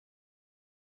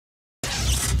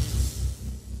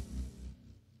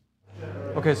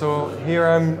Okay, so here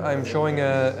I'm showing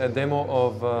a demo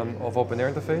of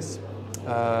OpenAirInterface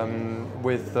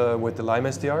with the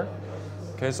LimeSDR.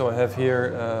 Okay, so I have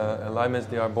here a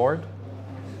LimeSDR board.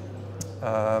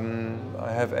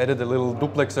 I have added a little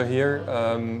duplexer here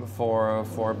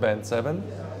for band 7.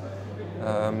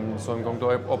 So I'm going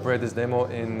to operate this demo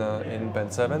in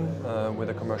band 7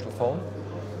 with a commercial phone.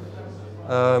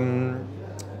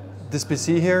 This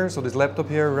PC here, so this laptop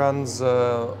here runs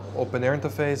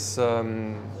OpenAirInterface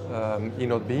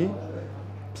eNodeB,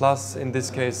 plus in this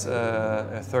case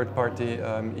a third-party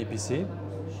EPC.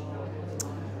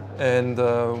 And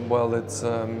well, it's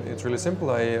really simple.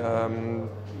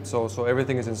 So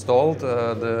everything is installed.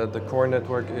 The core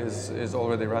network is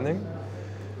already running.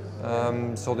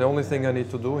 So the only thing I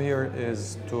need to do here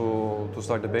is to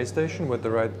start the base station with the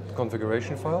right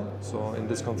configuration file. So in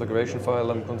this configuration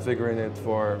file, I'm configuring it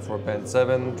for band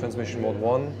 7, transmission mode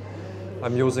 1.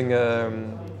 I'm using a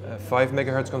 5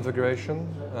 MHz configuration,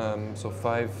 so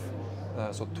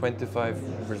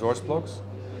 25 resource blocks.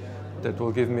 That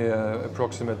will give me an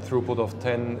approximate throughput of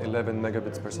 10-11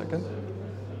 megabits per second.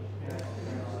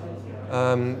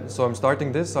 So I'm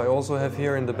starting this. I also have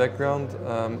here in the background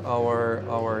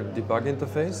our debug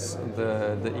interface,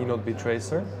 the eNodeB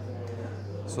tracer.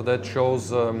 So that shows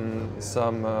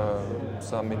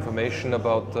some information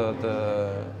about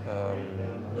the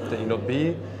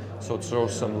eNodeB. So it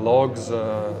shows some logs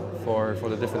for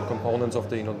the different components of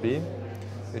the eNodeB.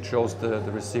 It shows the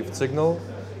received signal.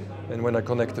 And when I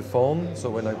connect the phone, so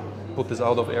when I put this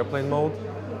out of airplane mode,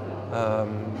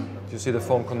 you see the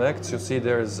phone connects. You see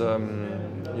there's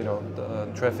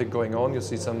traffic going on. You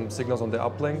see some signals on the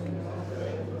uplink.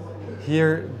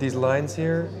 Here, these lines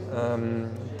here,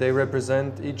 they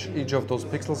represent each of those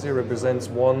pixels here represents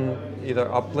one either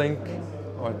uplink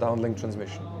or downlink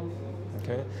transmission.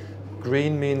 Okay,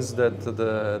 green means that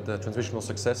the transmission was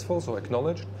successful, so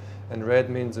acknowledged, and red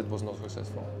means it was not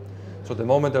successful. So at the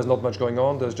moment there's not much going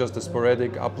on. There's just a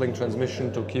sporadic uplink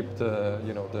transmission to keep the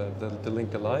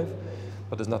link alive.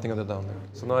 But there's nothing on the downlink.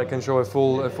 So now I can show a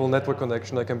full network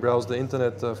connection. I can browse the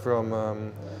internet from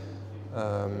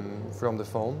the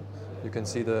phone. You can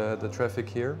see the traffic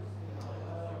here.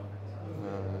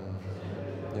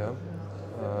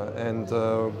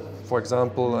 For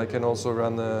example, I can also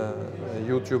run a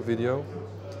YouTube video.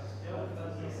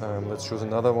 Let's choose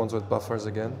another one so it buffers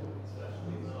again.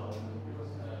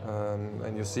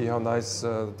 And you see how nice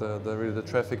the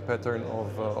traffic pattern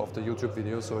of the YouTube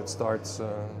video. So it starts.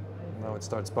 Now it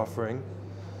starts buffering.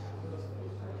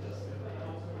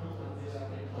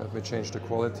 Let me change the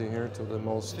quality here to the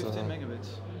most. 15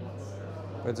 megabits.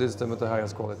 It is the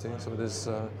highest quality. So it is.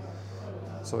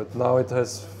 Now it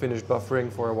has finished buffering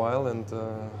for a while, and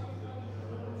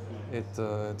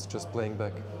it's just playing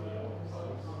back.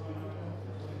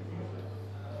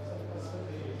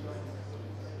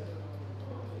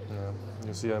 Yeah,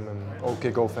 you see, I'm an OK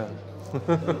Go fan.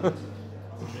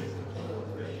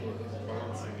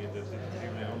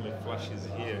 Flashes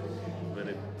here, but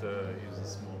it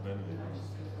uses more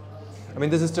bandwidth. I mean,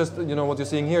 this is just, what you're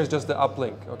seeing here is just the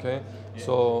uplink, okay? Yeah.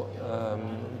 So,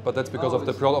 but that's because of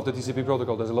the TCP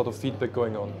protocol. There's a lot of feedback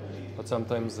going on, but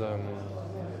sometimes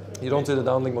you don't see the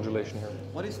downlink modulation here.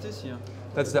 What is this here?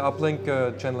 That's the uplink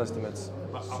channel estimates.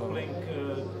 But uplink,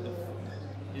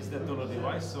 is that on a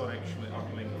device or actually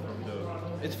uplink from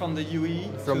the? It's from the UE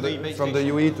from the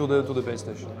UE to the base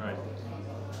station. Right.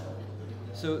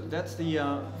 So that's the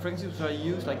frequencies which are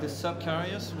used, like the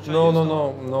sub-carriers?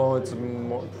 No. It's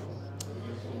more.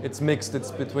 It's mixed. It's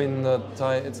between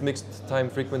time. It's mixed time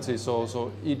frequency.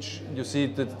 So each, you see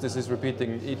that this is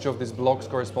repeating. Each of these blocks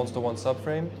corresponds to one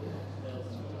subframe.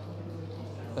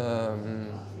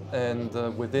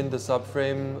 Within the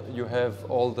subframe, you have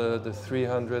all the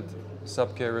 300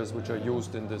 subcarriers which are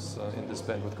used in this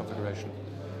bandwidth configuration.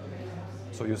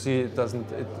 So you see,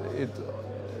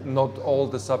 not all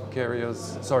the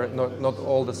subcarriers, not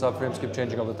all the subframes keep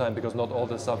changing all the time because not all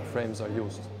the subframes are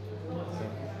used. Okay.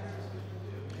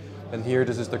 And here,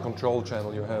 this is the control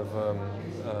channel. You have,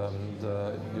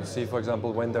 you see, for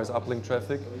example, when there's uplink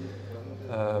traffic,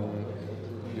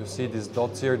 you see these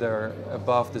dots here. They're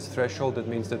above this threshold. That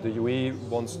means that the UE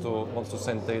wants to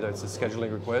send data. It's a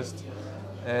scheduling request,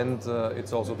 and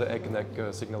it's also the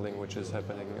ECNAC signaling which is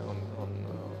happening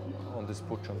on this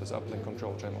push on this uplink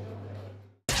control channel.